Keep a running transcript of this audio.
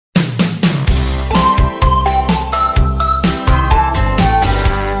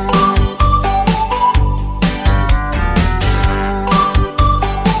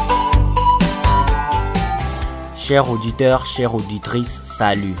Chers auditeurs, chères auditrices,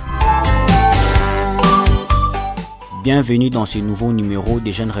 salut. Bienvenue dans ce nouveau numéro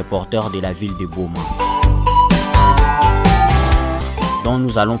des jeunes reporters de la ville de Boma, dont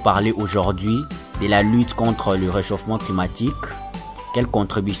nous allons parler aujourd'hui de la lutte contre le réchauffement climatique. Quelle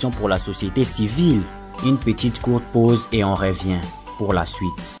contribution pour la société civile? Une petite courte pause et on revient pour la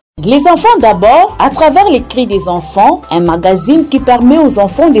suite. Les enfants d'abord, à travers les cris des enfants, un magazine qui permet aux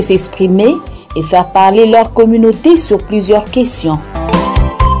enfants de s'exprimer et faire parler leur communauté sur plusieurs questions.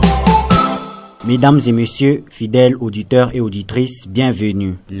 Mesdames et messieurs, fidèles auditeurs et auditrices,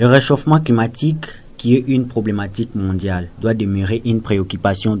 bienvenue. Le réchauffement climatique, qui est une problématique mondiale, doit demeurer une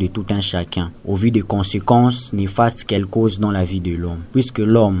préoccupation de tout un chacun, au vu des conséquences néfastes qu'elle cause dans la vie de l'homme. Puisque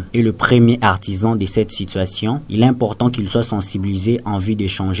l'homme est le premier artisan de cette situation, il est important qu'il soit sensibilisé en vue de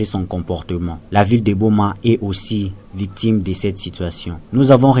changer son comportement. La ville de Boma est aussi victime de cette situation. Nous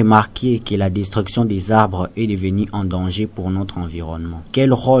avons remarqué que la destruction des arbres est devenue un danger pour notre environnement.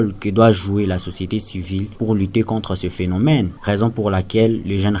 Quel rôle que doit jouer la société civile pour lutter contre ce phénomène? Raison pour laquelle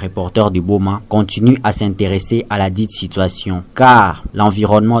les jeunes reporters de Boma continuent à s'intéresser à la dite situation, car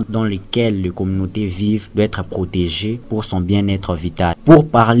l'environnement dans lequel les communautés vivent doit être protégé pour son bien-être vital. Pour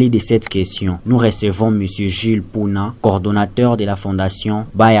parler de cette question, nous recevons M. Jules Pouna, coordonnateur de la fondation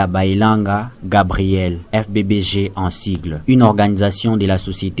Baya Bailanga Gabriel, FBBG en sigle, une organisation de la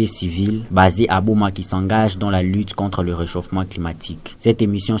société civile basée à Boma qui s'engage dans la lutte contre le réchauffement climatique. Cette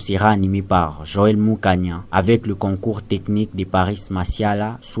émission sera animée par Joël Moukania avec le concours technique de Paris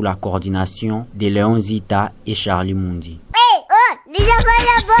Massiala sous la coordination de Léon Zita et Charlie Mundi. Hey, oh, les enfants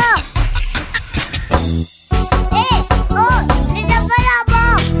là-bas! Hey, oh, les enfants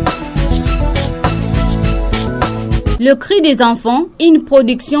là-bas! Le cri des enfants, une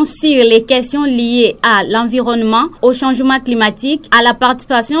production sur les questions liées à l'environnement, au changement climatique, à la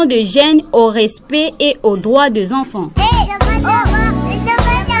participation des jeunes, au respect et aux droits des enfants. Hey, les enfants là-bas! Les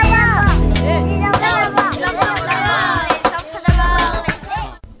enfants là-bas! Les enfants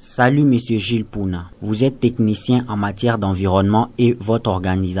là-bas! Salut Monsieur Gilles Pouna, vous êtes technicien en matière d'environnement et votre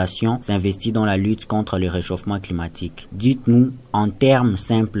organisation s'investit dans la lutte contre le réchauffement climatique. Dites-nous en termes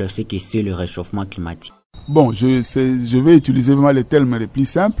simples ce que c'est le réchauffement climatique. Bon, je vais utiliser vraiment les termes les plus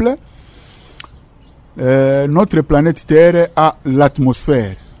simples. Notre planète Terre a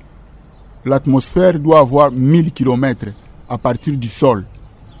l'atmosphère. L'atmosphère doit avoir 1000 km à partir du sol.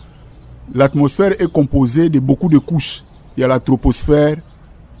 L'atmosphère est composée de beaucoup de couches. Il y a la troposphère,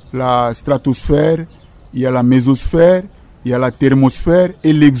 la stratosphère, il y a la mésosphère, il y a la thermosphère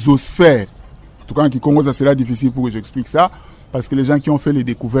et l'exosphère. En tout cas, en Kikongo, ça sera difficile pour que j'explique ça, parce que les gens qui ont fait les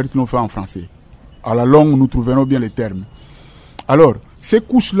découvertes l'ont fait en français. À la longue, nous trouverons bien les termes. Alors, ces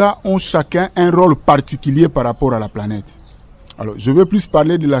couches-là ont chacun un rôle particulier par rapport à la planète. Alors, je vais plus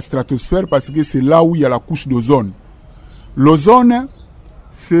parler de la stratosphère parce que c'est là où il y a la couche d'ozone. L'ozone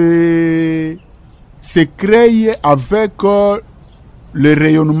se crée avec le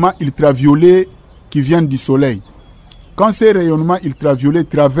rayonnement ultraviolet qui vient du soleil. Quand ces rayonnements ultraviolets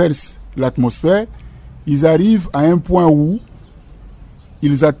traversent l'atmosphère, ils arrivent à un point où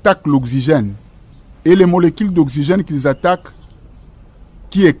ils attaquent l'oxygène. Et les molécules d'oxygène qu'ils attaquent,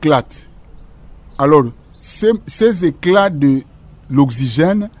 qui éclatent. Alors, ces éclats de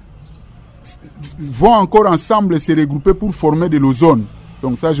l'oxygène vont encore ensemble se regrouper pour former de l'ozone.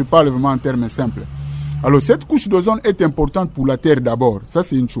 Donc ça, je parle vraiment en termes simples. Alors, cette couche d'ozone est importante pour la Terre d'abord. Ça,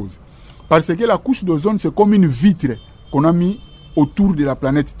 c'est une chose. Parce que la couche d'ozone, c'est comme une vitre qu'on a mis autour de la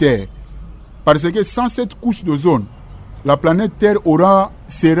planète Terre. Parce que sans cette couche d'ozone, la planète Terre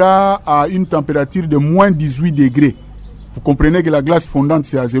sera à une température de moins 18 degrés. Vous comprenez que la glace fondante,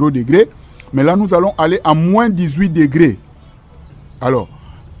 c'est à 0 degré. Mais là, nous allons aller à moins 18 degrés. Alors,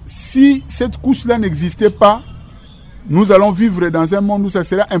 si cette couche-là n'existait pas, nous allons vivre dans un monde où ça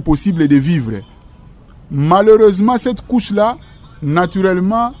sera impossible de vivre. Malheureusement, cette couche-là,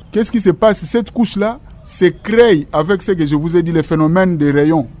 naturellement, qu'est-ce qui se passe? Cette couche-là se crée avec ce que je vous ai dit, les phénomènes de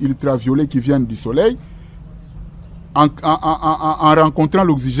rayons ultraviolets qui viennent du soleil, en rencontrant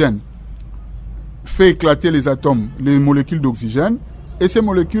l'oxygène, fait éclater les atomes, les molécules d'oxygène, et ces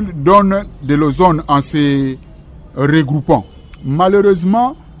molécules donnent de l'ozone en se regroupant.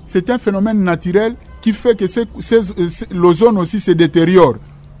 Malheureusement, c'est un phénomène naturel qui fait que l'ozone aussi se détériore.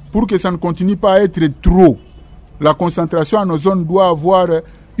 Pour que ça ne continue pas à être trop, la concentration en ozone doit avoir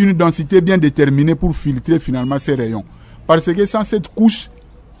une densité bien déterminée pour filtrer finalement ces rayons. Parce que sans cette couche,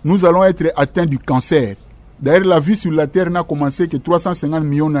 nous allons être atteints du cancer. D'ailleurs, la vie sur la Terre n'a commencé que 350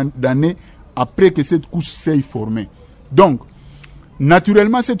 millions d'années après que cette couche s'est formée. Donc,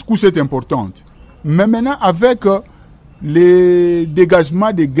 naturellement, cette couche est importante. Mais maintenant, avec les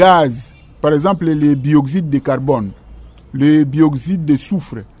dégagements de gaz par exemple les bioxydes de carbone, les bioxydes de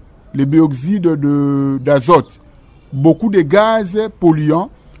soufre, les bioxydes d'azote, beaucoup de gaz polluants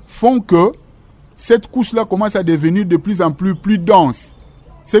font que cette couche-là commence à devenir de plus en plus dense.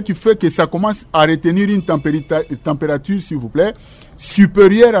 Ce qui fait que ça commence à retenir une température, s'il vous plaît,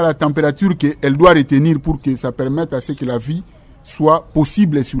 supérieure à la température qu'elle doit retenir pour que ça permette à ce que la vie soit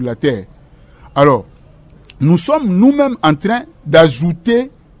possible sur la Terre. Alors, nous sommes nous-mêmes en train d'ajouter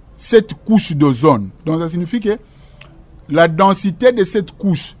cette couche d'ozone. Donc ça signifie que la densité de cette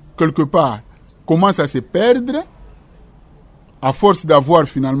couche, quelque part, commence à se perdre à force d'avoir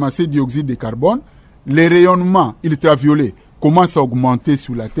finalement ces dioxydes de carbone. Les rayonnements ultraviolets commencent à augmenter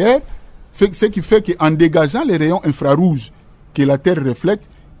sur la Terre, ce qui fait qu'en dégageant les rayons infrarouges que la Terre reflète,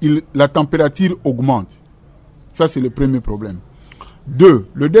 la température augmente. Ça, c'est le premier problème.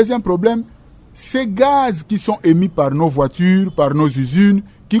 Le deuxième problème, ces gaz qui sont émis par nos voitures, par nos usines,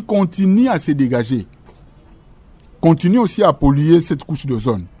 qui continuent à se dégager, continuent aussi à polluer cette couche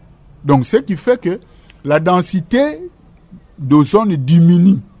d'ozone. Donc, ce qui fait que la densité d'ozone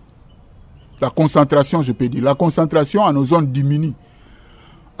diminue. La concentration, je peux dire, la concentration en ozone diminue.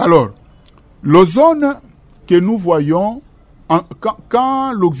 Alors, l'ozone que nous voyons,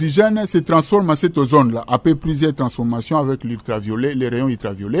 quand l'oxygène se transforme en cette ozone-là, après plusieurs transformations avec l'ultraviolet, les rayons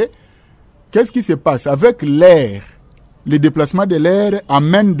ultraviolets, qu'est-ce qui se passe? Avec l'air, le déplacement de l'air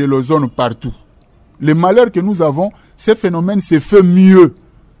amène de l'ozone partout. Le malheur que nous avons, ce phénomène se fait mieux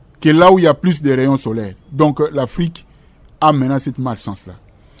que là où il y a plus de rayons solaires. Donc l'Afrique a maintenant cette malchance-là.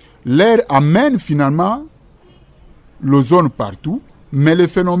 L'air amène finalement l'ozone partout, mais le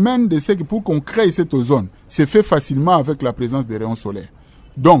phénomène de ce que pour qu'on crée cette ozone, se fait facilement avec la présence des rayons solaires.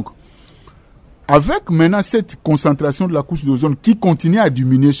 Donc, avec maintenant cette concentration de la couche d'ozone qui continue à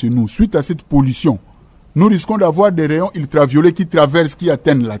diminuer chez nous, suite à cette pollution, nous risquons d'avoir des rayons ultraviolets qui traversent, qui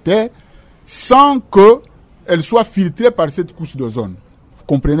atteignent la Terre, sans qu'elles soient filtrées par cette couche d'ozone. Vous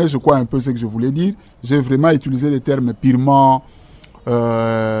comprenez, je crois, un peu ce que je voulais dire. J'ai vraiment utilisé des termes purement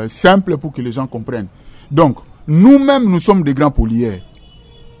simples pour que les gens comprennent. Donc, nous-mêmes, nous sommes des grands pollueurs.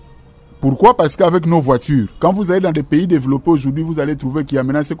 Pourquoi? Parce qu'avec nos voitures, quand vous allez dans des pays développés aujourd'hui, vous allez trouver qu'il y a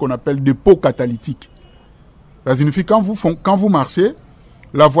maintenant ce qu'on appelle des pots catalytiques. Ça signifie que quand vous marchez,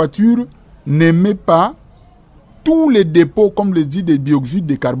 la voiture n'émet pas tous les dépôts, comme le dit, des dioxydes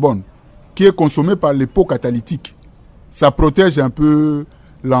de carbone, qui est consommé par les pots catalytiques. Ça protège un peu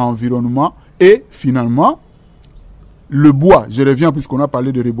l'environnement. Et finalement, le bois, je reviens puisqu'on a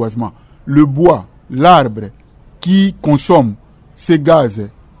parlé de reboisement, le bois, l'arbre qui consomme ces gaz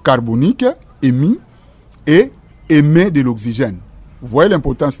carboniques émis et émet de l'oxygène. Vous voyez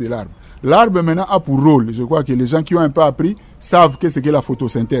l'importance de l'arbre. L'arbre maintenant a pour rôle, je crois que les gens qui ont un peu appris savent que c'est que la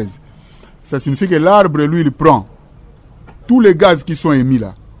photosynthèse. Ça signifie que l'arbre, lui, il prend tous les gaz qui sont émis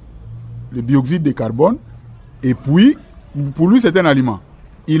là, le dioxyde de carbone, et puis, pour lui, c'est un aliment.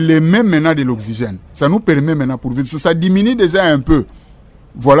 Il émet maintenant de l'oxygène. Ça nous permet maintenant pour vivre. Ça diminue déjà un peu.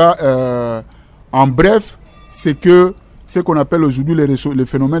 Voilà, en bref, c'est que ce qu'on appelle aujourd'hui le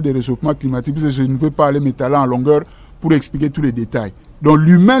phénomène de réchauffement climatique, parce que je ne veux pas aller m'étaler en longueur pour expliquer tous les détails. Donc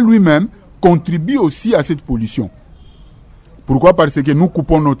l'humain lui-même contribue aussi à cette pollution. Pourquoi? Parce que nous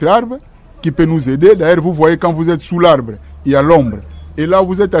coupons notre arbre qui peut nous aider. D'ailleurs, vous voyez quand vous êtes sous l'arbre, il y a l'ombre. Et là,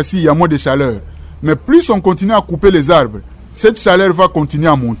 vous êtes assis, il y a moins de chaleur. Mais plus on continue à couper les arbres, cette chaleur va continuer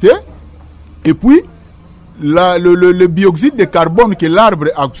à monter. Et puis, le bioxyde de carbone que l'arbre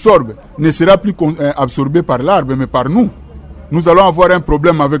absorbe ne sera plus absorbé par l'arbre, mais par nous. Nous allons avoir un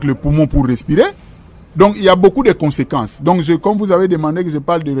problème avec le poumon pour respirer. Donc, il y a beaucoup de conséquences. Donc, comme vous avez demandé que je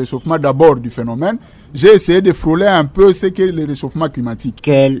parle du réchauffement d'abord du phénomène, j'ai essayé de frôler un peu ce qu'est le réchauffement climatique.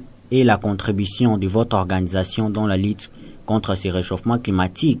 Quelle est la contribution de votre organisation dans la lutte contre ces réchauffements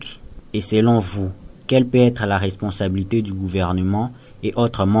climatiques? Et selon vous, quelle peut être la responsabilité du gouvernement et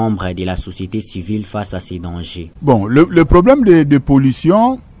autres membres de la société civile face à ces dangers? Bon, le problème de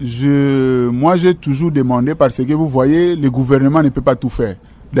pollution, moi j'ai toujours demandé, parce que vous voyez, le gouvernement ne peut pas tout faire.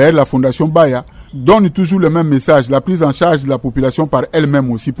 D'ailleurs, la Fondation Baya donne toujours le même message, la prise en charge de la population par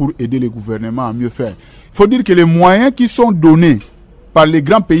elle-même aussi pour aider le gouvernement à mieux faire. Il faut dire que les moyens qui sont donnés par les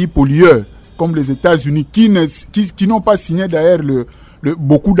grands pays pollueurs, comme les États-Unis, qui n'ont pas signé d'ailleurs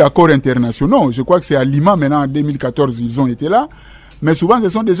beaucoup d'accords internationaux. Je crois que c'est à Lima maintenant en 2014, ils ont été là. Mais souvent, ce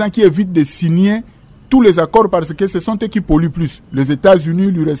sont des gens qui évitent de signer tous les accords parce que ce sont eux qui polluent plus. Les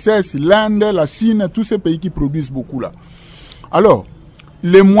États-Unis, l'URSS, l'Inde, la Chine, tous ces pays qui produisent beaucoup là. Alors,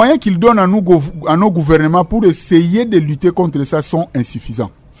 les moyens qu'ils donnent à nos gouvernements pour essayer de lutter contre ça sont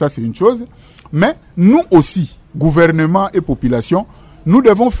insuffisants. Ça, c'est une chose. Mais nous aussi, gouvernement et population, nous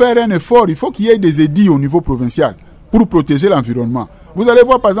devons faire un effort. Il faut qu'il y ait des édits au niveau provincial pour protéger l'environnement. Vous allez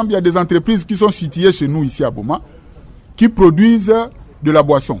voir, par exemple, il y a des entreprises qui sont situées chez nous ici à Boma, qui produisent de la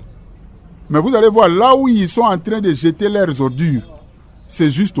boisson. Mais vous allez voir, là où ils sont en train de jeter leurs ordures, c'est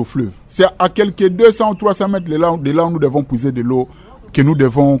juste au fleuve. C'est à quelques 200 ou 300 mètres de là où nous devons puiser de l'eau que nous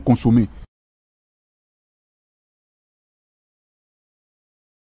devons consommer.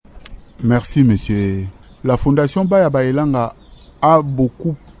 Merci, monsieur. La fondation Baya Baelanga a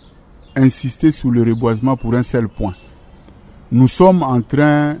beaucoup insisté sur le reboisement pour un seul point. Nous sommes en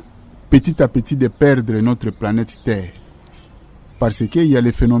train, petit à petit, de perdre notre planète Terre. Parce qu'il y a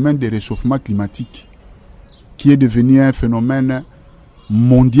le phénomène de réchauffement climatique qui est devenu un phénomène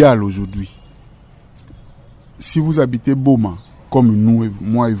mondial aujourd'hui. Si vous habitez Boma, comme nous,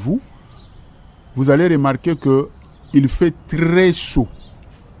 moi et vous, vous allez remarquer qu'il fait très chaud.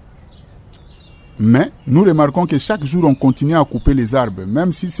 Mais nous remarquons que chaque jour, on continue à couper les arbres,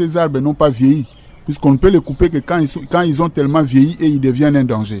 même si ces arbres n'ont pas vieilli, puisqu'on ne peut les couper que quand ils ont tellement vieilli et ils deviennent un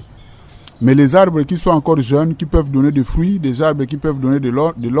danger. Mais les arbres qui sont encore jeunes, qui peuvent donner des fruits, des arbres qui peuvent donner de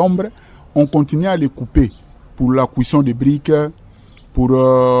l'ombre, on continue à les couper pour la cuisson des briques, pour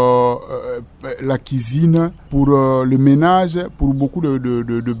la cuisine, pour le ménage, pour beaucoup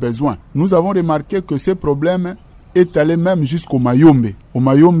de besoins. Nous avons remarqué que ces problèmes est allé même jusqu'au Mayombe. Au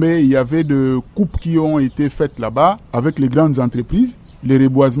Mayombe, il y avait des coupes qui ont été faites là-bas avec les grandes entreprises. Le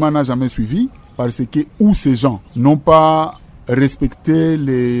reboisement n'a jamais suivi parce que où ces gens n'ont pas respecté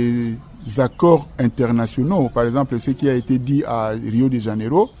les accords internationaux, par exemple ce qui a été dit à Rio de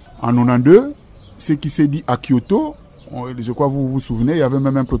Janeiro en 92, ce qui s'est dit à Kyoto, je crois que vous vous souvenez, il y avait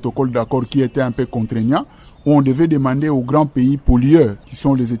même un protocole d'accord qui était un peu contraignant, où on devait demander aux grands pays pollueurs, qui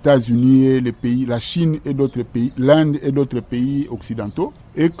sont les États-Unis et les pays, la Chine et d'autres pays, l'Inde et d'autres pays occidentaux,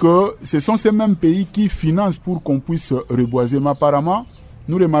 et que ce sont ces mêmes pays qui financent pour qu'on puisse reboiser. Mais apparemment,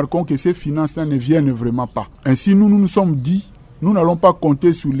 nous remarquons que ces finances-là ne viennent vraiment pas. Ainsi, nous sommes dit, nous n'allons pas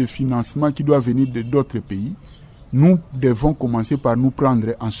compter sur les financements qui doivent venir d'autres pays. Nous devons commencer par nous prendre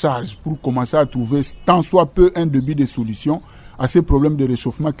en charge pour commencer à trouver tant soit peu un début de solution à ces problèmes de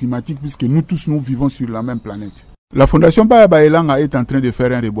réchauffement climatique, puisque nous tous, nous vivons sur la même planète. La Fondation Baya Baelanga est en train de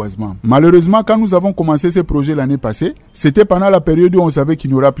faire un reboisement. Malheureusement, quand nous avons commencé ce projet l'année passée, c'était pendant la période où on savait qu'il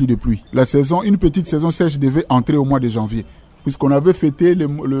n'y aura plus de pluie. Une petite saison sèche devait entrer au mois de janvier. Puisqu'on avait fêté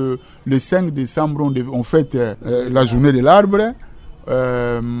le 5 décembre, on fête la journée de l'arbre.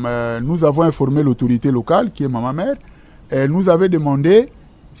 Nous avons informé l'autorité locale, qui est ma mère. Elle nous avait demandé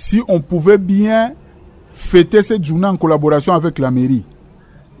si on pouvait bien fêter cette journée en collaboration avec la mairie.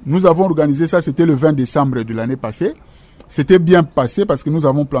 Nous avons organisé ça, c'était le 20 décembre de l'année passée. C'était bien passé parce que nous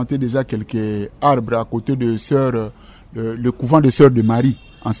avons planté déjà quelques arbres à côté de le couvent de Sœurs de Marie,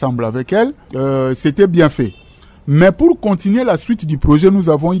 ensemble avec elle. C'était bien fait. Mais pour continuer la suite du projet, nous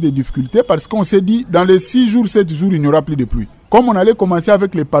avons eu des difficultés parce qu'on s'est dit, dans les 6 jours, 7 jours, il n'y aura plus de pluie. Comme on allait commencer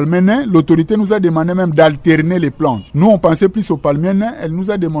avec les palmiers nains, l'autorité nous a demandé même d'alterner les plantes. Nous, on pensait plus aux palmiers nains. Elle nous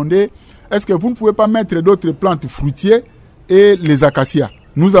a demandé, est-ce que vous ne pouvez pas mettre d'autres plantes fruitières et les acacias?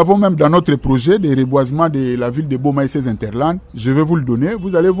 Nous avons même dans notre projet de reboisement de la ville de Boma et ses interlandes, je vais vous le donner,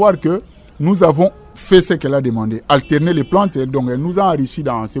 vous allez voir que nous avons fait ce qu'elle a demandé, alterner les plantes, et donc elle nous a enrichi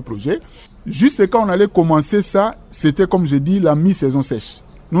dans ce projet. Juste quand on allait commencer ça, c'était comme je dis, la mi-saison sèche.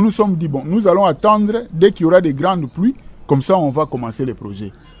 Nous nous sommes dit, bon, nous allons attendre dès qu'il y aura des grandes pluies, comme ça on va commencer les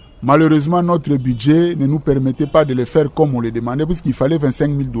projets. Malheureusement, notre budget ne nous permettait pas de le faire comme on le demandait, puisqu'il fallait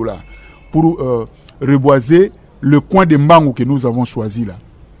 $25,000 pour reboiser le coin de Mbango que nous avons choisi là.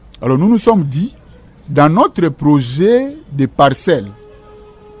 Alors nous nous sommes dit, dans notre projet de parcelles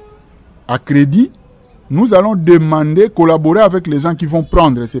à crédit, nous allons demander, collaborer avec les gens qui vont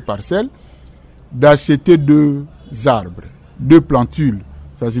prendre ces parcelles, d'acheter 2 arbres, 2 plantules.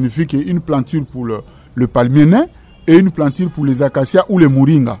 Ça signifie qu'une planture pour le palmier nain et une planture pour les acacias ou les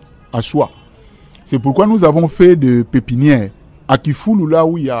moringa, à choix. C'est pourquoi nous avons fait des pépinières. À Kifulu, là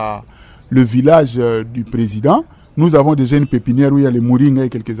où il y a le village du président, nous avons déjà une pépinière où il y a les moringa et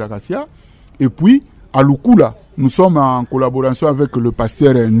quelques acacias. Et puis, à Lukula, nous sommes en collaboration avec le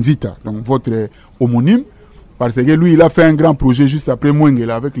pasteur Nzita, donc votre homonyme, parce que lui, il a fait un grand projet juste après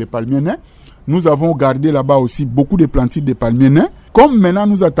Mwengela avec les palmiers nains. Nous avons gardé là-bas aussi beaucoup de plantules de palmiers nains. Comme maintenant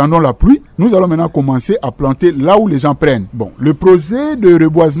nous attendons la pluie, nous allons maintenant commencer à planter là où les gens prennent. Bon, le projet de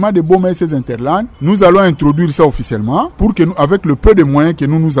reboisement de Boma et ses interlandes, nous allons introduire ça officiellement pour que nous, avec le peu de moyens que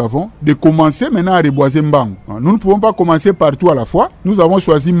nous avons, de commencer maintenant à reboiser Mbangu. Nous ne pouvons pas commencer partout à la fois. Nous avons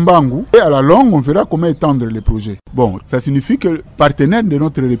choisi Mbangu et à la longue, on verra comment étendre les projets. Bon, ça signifie que partenaires de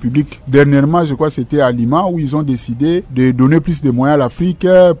notre République, dernièrement, je crois que c'était à Lima, où ils ont décidé de donner plus de moyens à l'Afrique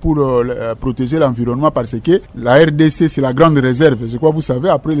pour protéger l'environnement parce que la RDC, c'est la grande réserve. Je crois que vous savez,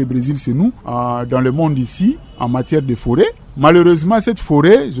 après le Brésil, c'est nous, dans le monde ici, en matière de forêt. Malheureusement, cette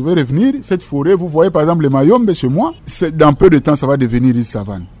forêt, je vais revenir, cette forêt, vous voyez par exemple les mayombe chez moi, dans peu de temps, ça va devenir une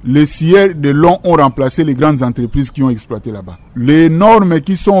savane. Les scières de long ont remplacé les grandes entreprises qui ont exploité là-bas. Les normes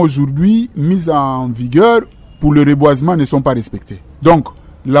qui sont aujourd'hui mises en vigueur pour le reboisement ne sont pas respectées. Donc,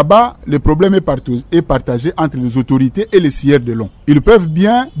 là-bas, le problème est partagé entre les autorités et les scières de long. Ils peuvent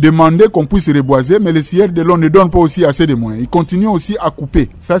bien demander qu'on puisse reboiser, mais les scières de long ne donnent pas aussi assez de moyens. Ils continuent aussi à couper.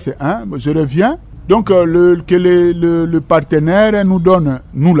 Ça, c'est un. Je reviens. Donc, que le partenaire nous donne,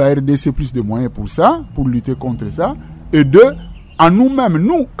 nous, la RDC, plus de moyens pour ça, pour lutter contre ça. Et deux, à nous-mêmes,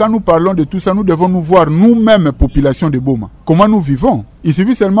 nous, quand nous parlons de tout ça, nous devons nous voir nous-mêmes, population de Boma. Comment nous vivons? Il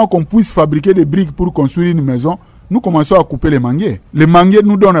suffit seulement qu'on puisse fabriquer des briques pour construire une maison. Nous commençons à couper les manguiers. Les manguiers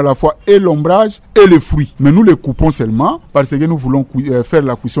nous donnent à la fois et l'ombrage et les fruits. Mais nous les coupons seulement parce que nous voulons faire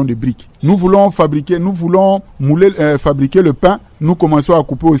la cuisson des briques. Nous voulons fabriquer le pain. Nous commençons à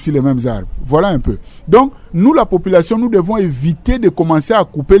couper aussi les mêmes arbres. Voilà un peu. Donc, nous, la population, nous devons éviter de commencer à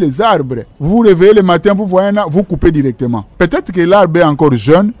couper les arbres. Vous vous réveillez le matin, vous voyez, vous coupez directement. Peut-être que l'arbre est encore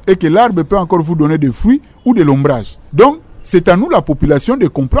jeune et que l'arbre peut encore vous donner des fruits ou de l'ombrage. Donc, c'est à nous, la population, de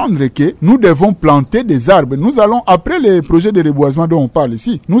comprendre que nous devons planter des arbres. Nous allons, après les projets de reboisement dont on parle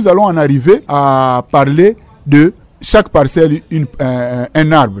ici, nous allons en arriver à parler de chaque parcelle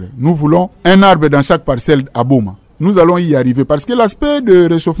un arbre. Nous voulons un arbre dans chaque parcelle à Boma. Nous allons y arriver parce que l'aspect de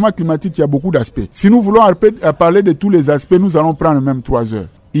réchauffement climatique, il y a beaucoup d'aspects. Si nous voulons parler de tous les aspects, nous allons prendre même 3 heures.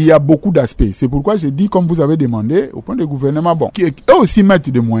 Il y a beaucoup d'aspects. C'est pourquoi je dis, comme vous avez demandé, au point de gouvernement, qui eux aussi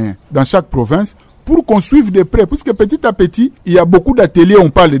mettent des moyens dans chaque province pour qu'on suive de près, puisque petit à petit, il y a beaucoup d'ateliers, on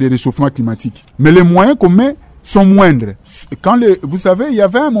parle de réchauffement climatique. Mais les moyens qu'on met sont moindres. Vous savez, il y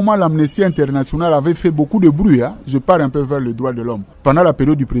avait un moment, l'Amnesty International avait fait beaucoup de bruit. Je pars un peu vers le droit de l'homme. Pendant la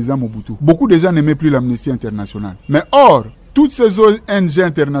période du président Mobutu. Beaucoup de gens n'aimaient plus l'Amnesty International. Mais or, toutes ces ONG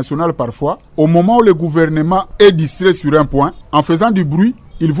internationales, parfois, au moment où le gouvernement est distrait sur un point, en faisant du bruit,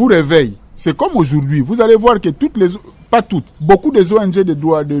 ils vous réveillent. C'est comme aujourd'hui. Vous allez voir que pas toutes, beaucoup des ONG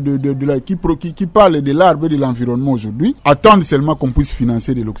qui parlent de l'arbre et de l'environnement aujourd'hui attendent seulement qu'on puisse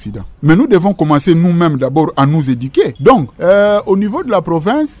financer de l'Occident. Mais nous devons commencer nous-mêmes d'abord à nous éduquer. Donc, au niveau de la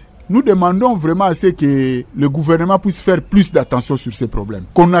province, nous demandons vraiment à ce que le gouvernement puisse faire plus d'attention sur ces problèmes.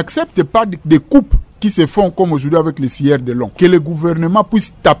 Qu'on n'accepte pas des coupes qui se font comme aujourd'hui avec les scières de long. Que le gouvernement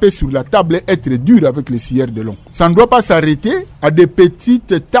puisse taper sur la table et être dur avec les scières de long. Ça ne doit pas s'arrêter à des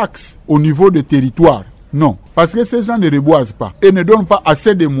petites taxes au niveau des territoires. Non, parce que ces gens ne reboisent pas et ne donnent pas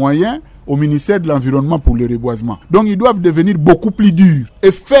assez de moyens au ministère de l'Environnement pour le reboisement. Donc ils doivent devenir beaucoup plus durs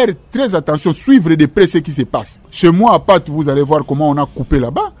et faire très attention, suivre de près ce qui se passe. Chez moi à Pat, vous allez voir comment on a coupé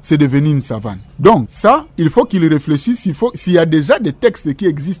là-bas, c'est devenu une savane. Donc ça, il faut qu'ils réfléchissent, s'il y a déjà des textes qui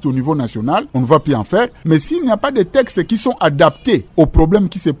existent au niveau national, on ne va plus en faire, mais s'il n'y a pas de textes qui sont adaptés aux problèmes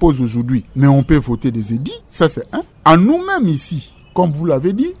qui se posent aujourd'hui, mais on peut voter des édits, ça c'est un. À nous-mêmes ici, comme vous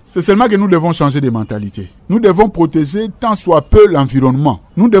l'avez dit, c'est seulement que nous devons changer de mentalité. Nous devons protéger tant soit peu l'environnement.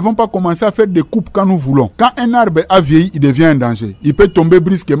 Nous ne devons pas commencer à faire des coupes quand nous voulons. Quand un arbre a vieilli, il devient un danger. Il peut tomber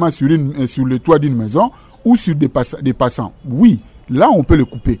brusquement sur le toit d'une maison ou sur des passants. Oui, là on peut le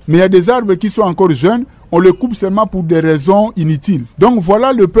couper. Mais il y a des arbres qui sont encore jeunes, on le coupe seulement pour des raisons inutiles. Donc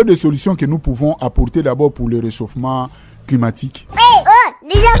voilà le peu de solutions que nous pouvons apporter d'abord pour le réchauffement climatique. Hey, oh,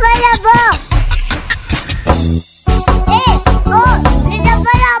 les enfants là-bas.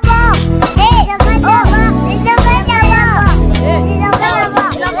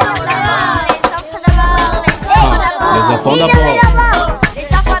 Les enfants d'abord.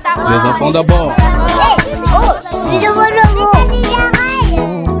 Les enfants d'abord.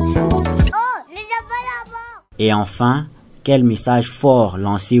 Et enfin, quel message fort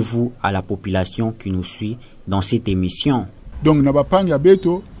lancez-vous à la population qui nous suit dans cette émission? Donc, nabapanga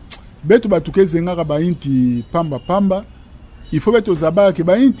beto batuke zenga ka bainti pamba. Il faut beto zaba ke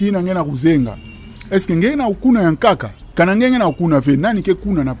bainti na ngena kuzenga. Est-ce que ngena ukuna yankaka? Kana ngena ukuna ve nani ke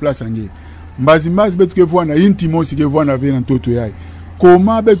kuna na place nge. Mbazi betu ke voana inti mosi ke voana ve na ntoto yai.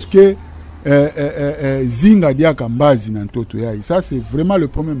 Comment betu ke zinga diaka mbazi na ntoto yai. Ça c'est vraiment le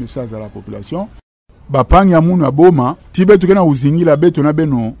premier message à la population. Bapangi ya munu aboma ti betu ke na uzingila betu na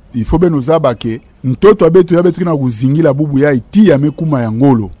beno il faut beno zabake ntoto abetu ya betu ke na uzingila bubu yai ti ya mekuma ya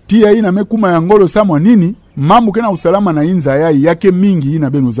ngolo. Ti ya ina mekuma ya ngolo samwa nini? Mambu ke na usalama na inza yai yake mingi ina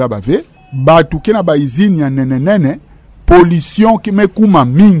beno zabave. Batu ke na baizini ya nene pollution ke mekuma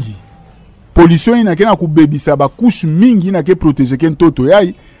mingi. Pollution ina ke na kubebisa bakushu mingi ina ke protéger ke ntoto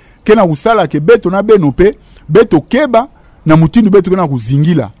yai ke na usala ke beto na beno pe beto keba na mutindu betu ke na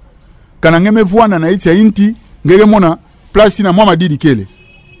kuzingila. Kana ngeme vuana na iti ya inti ngege mona place na mama didi kele.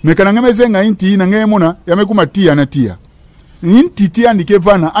 Me kana ngeme zenga inti na ngege mona yamekuma tia na tia. Inti tia ndike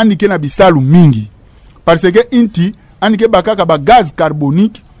vana andike na bisalu mingi. Parce que inti anike bakaka ba gaz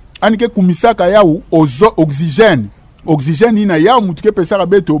carbonique anike kumisaka yao oxygène ina yao mutuke pesaka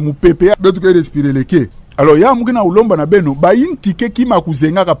beto mupepe beto ke respirer leke. Alors ya mukina ulomba na beno ba inti ke kima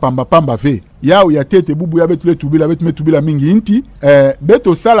kuzenga pamba ve yao ya tete bubu ya betu le tubila betu metubila mingi inti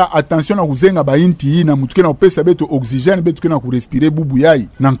beto sala attention na kuzenga ba inti na mutuke na pesa beto oxygène betu ke na ku respirer bubu yai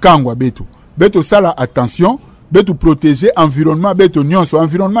na nkangwa beto sala attention betu protéger environnement beto nyonso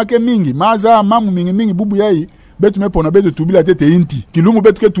environnement ke mingi maza mamu mingi bubu yai betu mepona betu tubila tete inti kilumu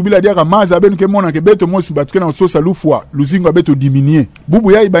betu ke tubila diaka maza benu ke mona ke betu mosu batu ke na sosa lufwa luzingo betu diminuer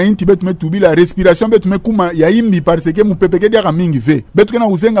bubu yai ba inti betu metubila respiration betu mekuma ya imbi parce que mupepeke diaka mingi ve betu ke na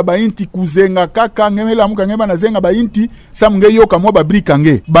uzenga ba inti kuzenga kaka ngemela muka ngeba na zenga ba inti samnge yoka mo ba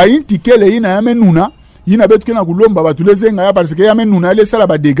brikange ba inti kele ina ya menuna yina betu ke na kulomba batu lezenga ya parce que ya menuna yale sala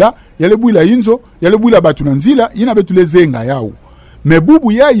ba dega yale buila inzo yale buila batu na nzila yina betu lezenga yao. Me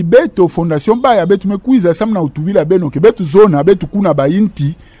bubu ya ibeto fondation ba ya betu mekuiza samna utubila beno ke betu zona betu kuna ba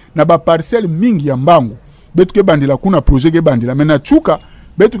inti na ba parcelle mingi ya mbangu betu ke bandila kuna projet ke bandila mena chuka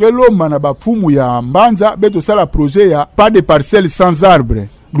betu ke lomba na ba fumu ya mbanza betu sala projet ya pas de parcelle sans arbre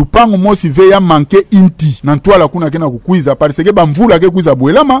lupangu mosi ve ya manke inti na ntwala kuna kena kukuiza parce que ba mvula ke kuiza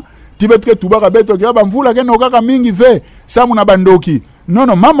bwelama ti betu ke tubaka betu ke ba mvula ke no kaka mingi ve samu na bandoki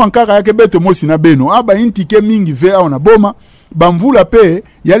nono mama nkaka yake betu mosi na beno aba inti ke mingi ve au na boma bamvula pe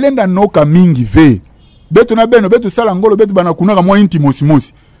yalenda noka mingi ve betu na beno betu sala ngolo betu bana kunaka mwa inti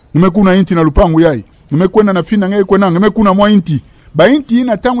mosi nimekuna inti na lupangu yai nimekwenda na fina ngai kwenda nimekuna mwa inti ba inti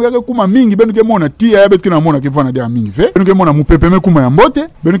ina tangu yake kuma mingi beno ke mona tia ya betu na mona ke vana dia mingi ve beno ke mona mupepe mekuma ya mbote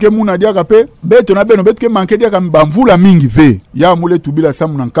beno ke muna dia ka pe betu na beno betu ke manke dia ka bamvula mingi ve ya mule tubila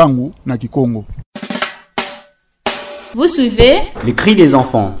samu na nkangu na Kikongo. Vous suivez Le cri des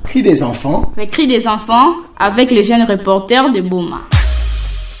enfants. Cri des enfants. Le cri des enfants avec les jeunes reporters de Boma.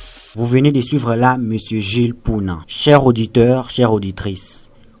 Vous venez de suivre là Monsieur Gilles Pouna. Chers auditeurs, chères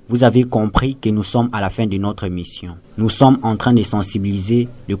auditrices, vous avez compris que nous sommes à la fin de notre mission. Nous sommes en train de sensibiliser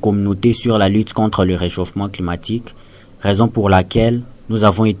les communautés sur la lutte contre le réchauffement climatique, raison pour laquelle nous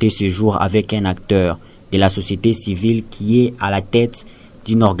avons été ce jour avec un acteur de la société civile qui est à la tête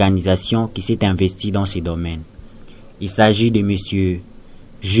d'une organisation qui s'est investie dans ces domaines. Il s'agit de M.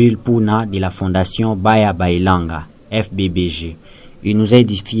 Gilles Pouna de la fondation Baya Bailanga, FBBG. Il nous a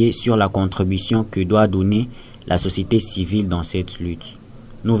édifié sur la contribution que doit donner la société civile dans cette lutte.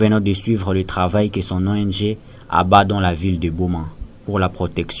 Nous venons de suivre le travail que son ONG abat dans la ville de Boma pour la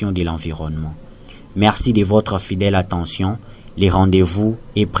protection de l'environnement. Merci de votre fidèle attention. Les rendez-vous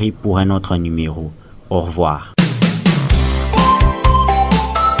est pris pour un autre numéro. Au revoir.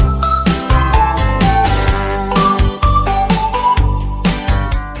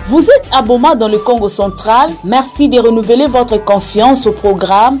 Vous êtes à Boma dans le Congo central. Merci de renouveler votre confiance au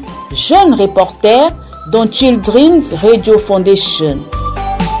programme Jeunes Reporters dans Children's Radio Foundation.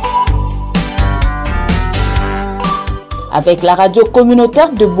 Avec la radio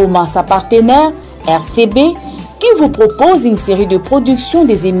communautaire de Boma, sa partenaire RCB, qui vous propose une série de productions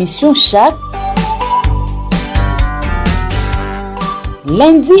des émissions chaque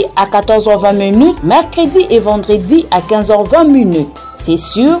lundi à 14h20, mercredi et vendredi à 15h20. C'est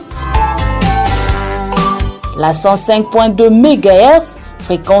sûr. La 105.2 MHz,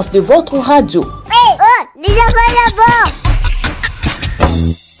 fréquence de votre radio. Hey, oh, les enfants là-bas.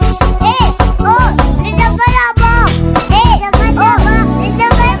 Hey, oh, les enfants là-bas. Hey, les enfants là-bas.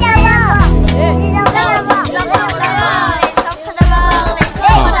 Les enfants là-bas.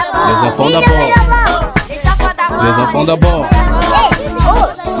 Les enfants là-bas. Les enfants d'abord.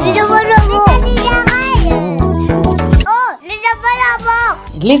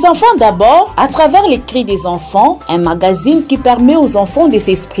 Les enfants d'abord, à travers les cris des enfants, un magazine qui permet aux enfants de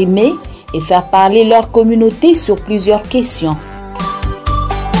s'exprimer et faire parler leur communauté sur plusieurs questions.